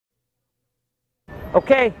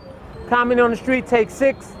Okay? Comedy on the Street, take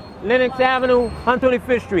 6, Lenox Avenue,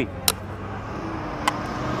 125th Street.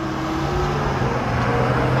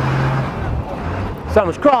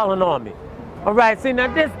 Someone's crawling on me. All right, see now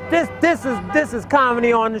this is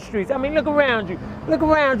comedy on the streets. I mean, look around you. Look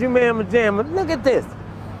around you, man, jamma. Look at this.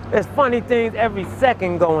 There's funny things every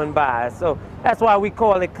second going by. So that's why we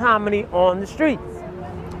call it comedy on the streets.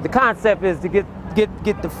 The concept is to get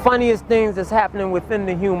the funniest things that's happening within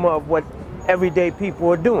the humor of what everyday people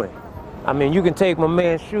are doing. I mean, you can take my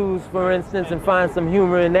man's shoes, for instance, and find some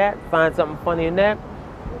humor in that, find something funny in that,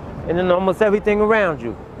 and then almost everything around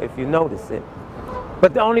you, if you notice it.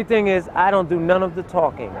 But the only thing is, I don't do none of the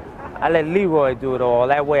talking. I let Leroy do it all.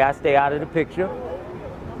 That way I stay out of the picture.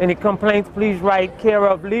 Any complaints, please write care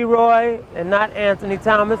of Leroy and not Anthony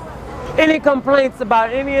Thomas. Any complaints about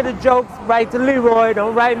any of the jokes, write to Leroy,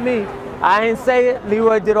 don't write me. I ain't say it.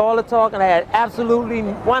 Leroy did all the talking. I had absolutely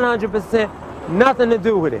 100% nothing to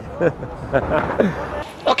do with it.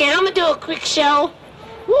 Okay, I'm gonna do a quick show.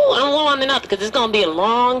 Woo, I'm warming up because it's gonna be a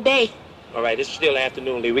long day. All right, it's still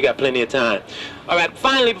afternoon, Lee. We got plenty of time. All right,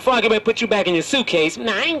 finally, before I get ready to put you back in your suitcase.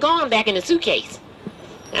 Nah, I ain't going back in the suitcase.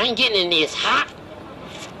 I ain't getting in this hot.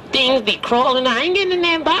 Things be crawling. I ain't getting in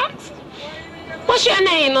that box. What's your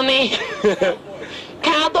name, my man?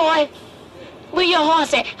 Cowboy? Where your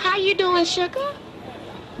horse at? How you doing, sugar?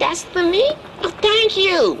 That's for me? Oh, thank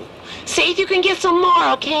you. See if you can get some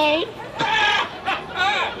more, okay?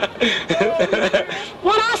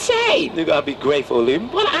 What I say? You gotta be grateful, Lee.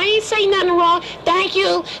 Well, I ain't say nothing wrong. Thank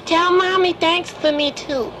you. Tell Mommy thanks for me,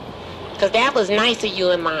 too. Because that was nice of you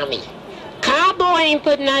and Mommy. Cowboy ain't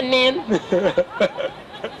put nothing in.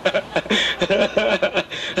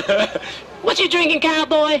 What you drinking,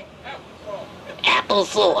 Cowboy?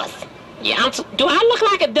 Applesauce. Yeah, do I look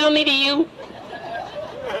like a dummy to you?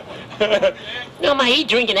 No, man, he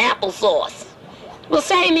drinking applesauce. Well,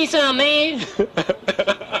 save me some, man.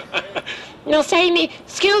 No, save me.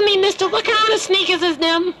 Excuse me, mister, what kind of sneakers is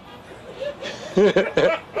them?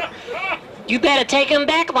 You better take them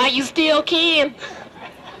back while you still can.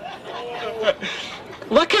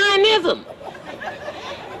 What kind is them?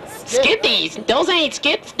 Skippies. Those ain't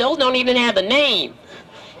skips. Those don't even have a name.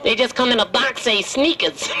 They just come in a box, say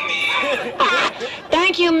sneakers.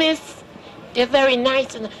 Thank you, miss. They're very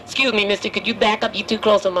nice. Excuse me, mister, could you back up? You too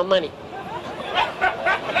close on my money.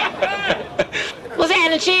 What's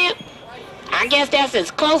happening, champ? I guess that's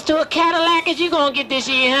as close to a Cadillac as you gonna get this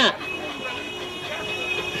year, huh?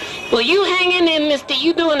 Well, you hang in there, mister.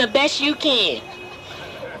 You doing the best you can.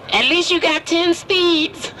 At least you got 10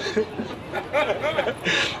 speeds.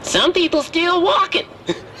 Some people still walking.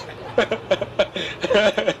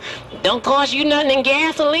 Don't cost you nothing in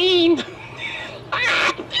gasoline.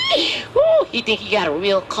 Woo, he think he got a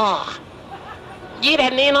real car. Get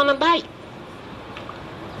that man on the bike.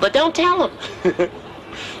 But don't tell him.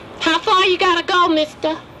 How far you gotta go,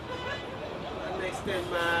 mister? Next 10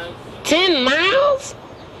 miles. 10 miles?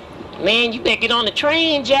 Man, you better get on the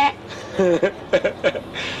train, Jack.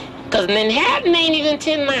 Cause Manhattan ain't even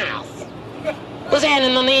 10 miles. What's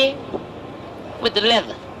happening, my man? With the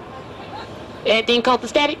leather? Everything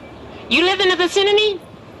copacetic? You live in the vicinity?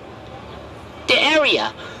 The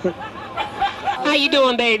area? How you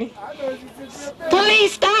doing, baby?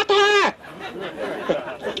 Police, stop her!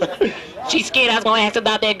 She's scared I was gonna ask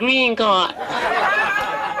about that green card.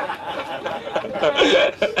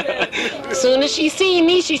 As soon as she seen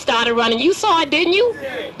me, she started running. You saw it, didn't you?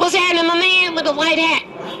 What's happening, my man with the white hat?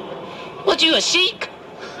 What, you a sheik?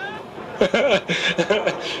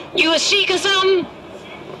 You a sheik or something?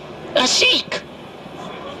 A sheik?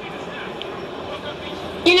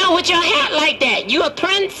 You know, with your hat like that, you a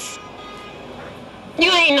prince?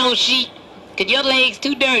 You ain't no sheik. Cause your legs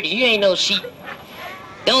too dirty. You ain't no sheik.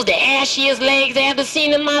 Those the ashiest legs I ever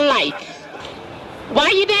seen in my life. Why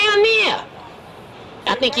you down there?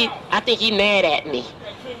 I think he mad at me.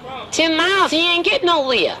 10 miles, he ain't getting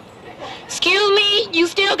nowhere. Excuse me, you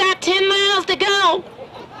still got 10 miles to go.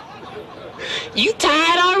 You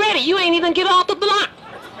tired already. You ain't even get off the block.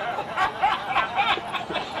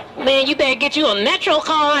 Man, you better get you a Metro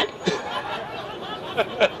card.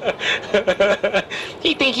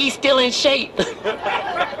 He think he's still in shape.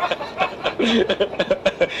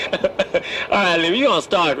 All right, Lee, you gonna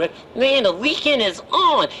start, right? Man, the weekend is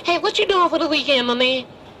on. Hey, what you doing for the weekend, my man?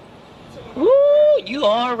 Woo, you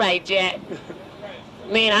all right, Jack.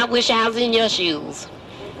 Man, I wish I was in your shoes.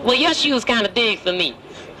 Well, your shoes kind of big for me.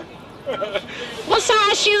 What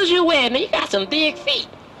size shoes you wear, man? You got some big feet.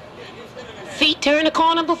 Feet turn the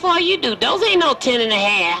corner before you do. Those ain't no 10 and a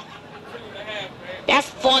half. That's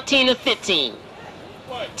 14 or 15.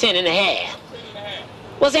 10 and a half.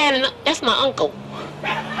 What's that? That's my uncle.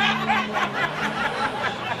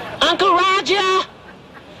 Uncle Roger.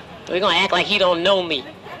 We're gonna act like he don't know me.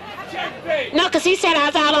 No, cause he said I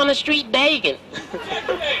was out on the street begging.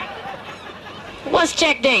 What's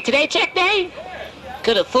check day? Today check day?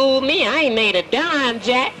 Could have fooled me. I ain't made a dime,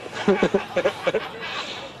 Jack.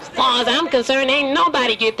 As far as I'm concerned, ain't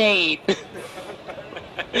nobody get paid.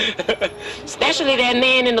 Especially that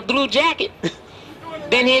man in the blue jacket.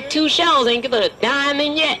 Been here 2 shows, ain't given a dime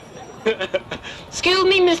in yet. Excuse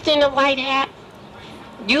me, Mr. in the white hat.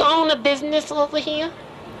 You own a business over here?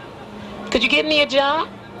 Could you get me a job?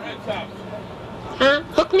 Huh?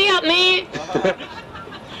 Hook me up, man.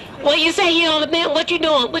 Well, you say you on the bench. What you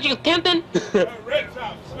doing? What you pimping?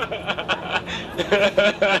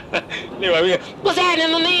 What's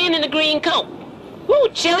happening, my man in the green coat? Woo,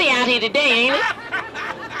 chilly out here today, ain't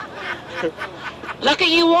it? Lucky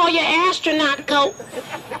you wore your astronaut coat.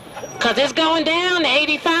 Cause it's going down to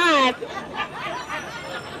 85.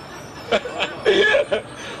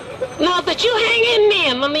 No, but you hang in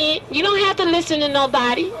there, my man. You don't have to listen to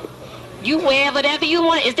nobody. You wear whatever you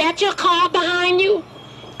want. Is that your car behind you?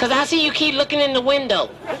 Cause I see you keep looking in the window.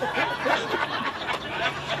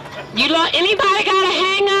 Anybody got a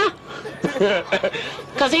hanger?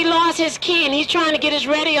 Cause he lost his key and he's trying to get his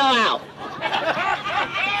radio out.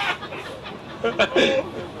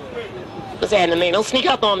 What's happening, man? Don't sneak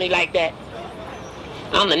up on me like that.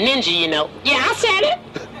 I'm the ninja, you know. Yeah, I said it.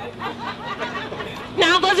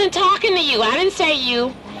 Now, I wasn't talking to you. I didn't say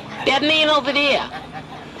you. That man over there.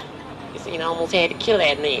 You see, I almost had to kill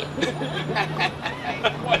that man.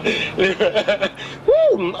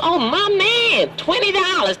 Woo, oh, my man.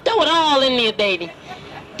 $20. Throw it all in there, baby.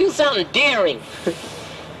 Do something daring.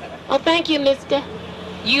 Oh, thank you, mister.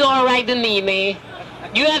 You all right to me, man.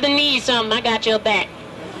 You ever need something, I got your back.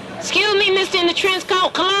 Excuse me, mister in the trench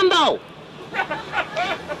coat. Columbo.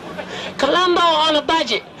 Columbo on a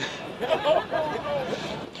budget.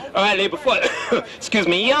 All right, lady, before... Excuse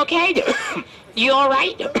me, you okay? You all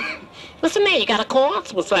right? What's the matter? You got a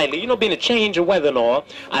cough? Well, slightly. You know, being a change of weather and all,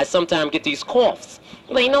 I sometimes get these coughs.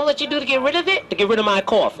 Well, you know what you do to get rid of it? To get rid of my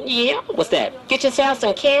cough. Yeah? What's that? Get yourself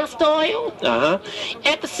some castor oil. Uh-huh.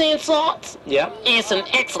 Epsom salts. Yeah. And some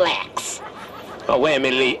X-Lax. Oh, wait a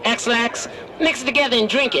minute, Lee. X-Lax? Mix it together and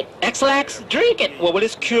drink it. X-Lax? Drink it. Well, will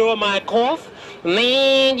this cure my cough?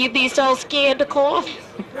 Man, you be so scared to cough.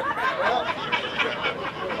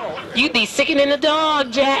 You'd be sickening the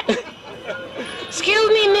dog, Jack. Excuse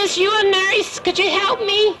me, miss, you a nurse? Could you help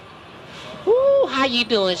me? Ooh, how you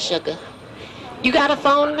doing, sugar? You got a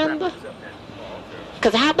phone number?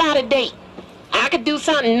 Cause how about a date? I could do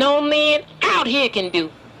something no man out here can do.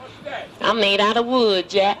 I'm made out of wood,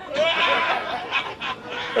 Jack.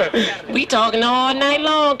 We talking all night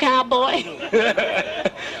long, cowboy.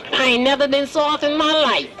 I ain't never been soft in my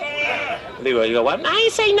life. Leroy, you go, what? I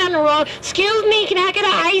ain't say nothing wrong. Excuse me, can I get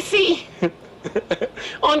an icy?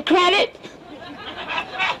 On credit?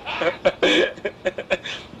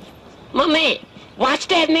 My man, watch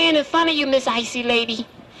that man in front of you, Miss Icy Lady.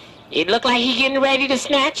 It look like he getting ready to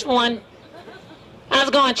snatch one. How's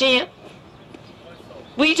it going, champ?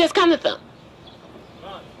 Where you just coming from?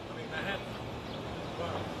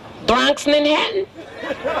 Bronx, Manhattan?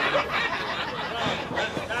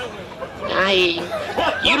 I hear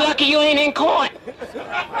you. You lucky you ain't in court.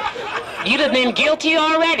 You'd have been guilty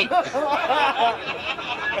already.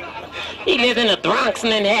 He lives in the Bronx,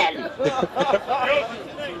 Manhattan.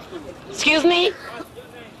 Excuse me?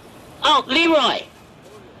 Oh, Leroy.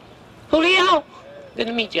 Julio? Good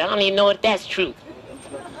to meet you. I don't even know if that's true.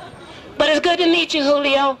 But it's good to meet you,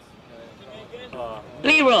 Julio.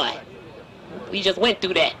 Leroy. We just went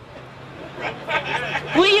through that.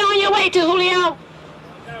 Where you on your way to, Julio?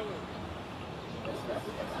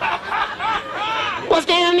 What's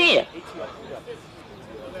down there?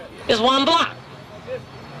 It's 1 block.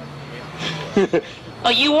 Oh,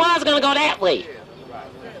 you was gonna go that way.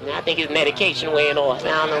 I think his medication wearing off. I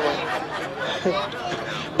don't know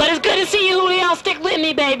what. But it's good to see you, Julio. Stick with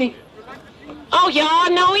me, baby. Oh, y'all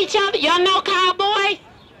know each other? Y'all know Cowboy?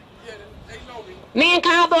 Me and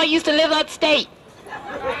Cowboy used to live upstate.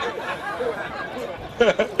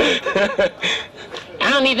 I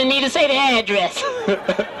don't even need to say the address.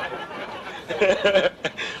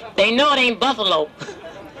 They know it ain't Buffalo.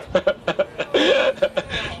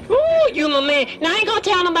 Ooh, you my man. Now I ain't gonna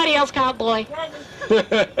tell nobody else, Cowboy.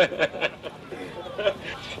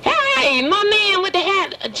 Hey, my man with the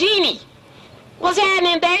hat, Genie. What's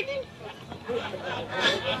happening, baby?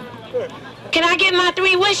 Can I get my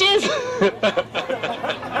 3 wishes?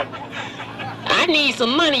 I need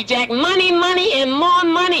some money, Jack. Money, money, and more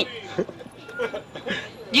money.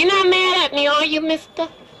 You not mad at me, are you, mister?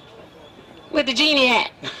 With the genie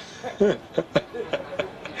hat.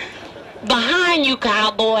 Behind you,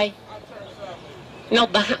 cowboy. No,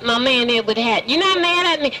 my man there with the hat. You're not mad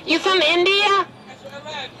at me. You from India?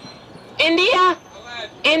 India?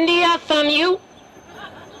 India from you?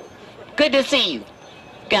 Good to see you.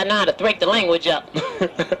 Gotta know how to break the language up.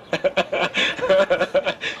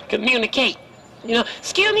 Communicate. You know,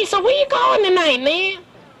 excuse me, so where you going tonight, man?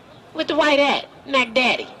 With the white hat, Mac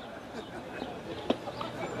Daddy.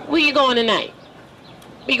 Where you going tonight?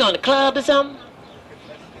 We going to the club or something?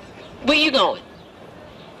 Where you going?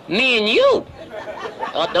 Me and you?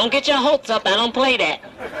 Oh, don't get your hopes up, I don't play that.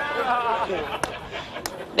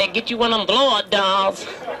 They get you one of them blow-up dolls.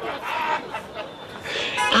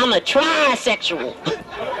 I'm a trisexual.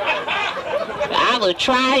 I will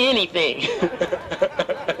try anything.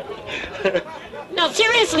 No,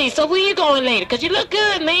 seriously, so where you going later? Because you look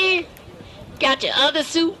good, man. Got your other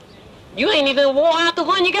suit. You ain't even wore out the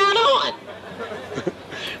one you got on.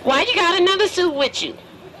 Why you got another suit with you?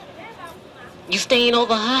 You staying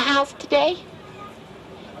over her house today?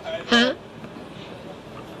 Huh?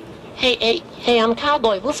 Hey, I'm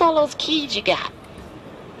Cowboy. What's all those keys you got?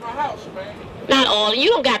 My house, man. Not all. You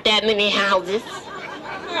don't got that many houses.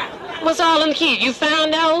 What's all them keys? You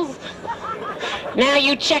found those? Now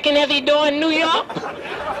you checking every door in New York?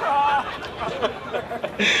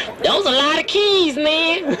 Those a lot of keys,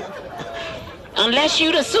 man. Unless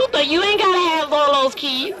you the super, you ain't gotta have all those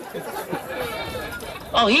keys.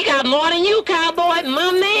 Oh, he got more than you, cowboy.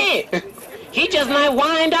 My man. He just might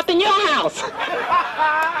wind up in your house.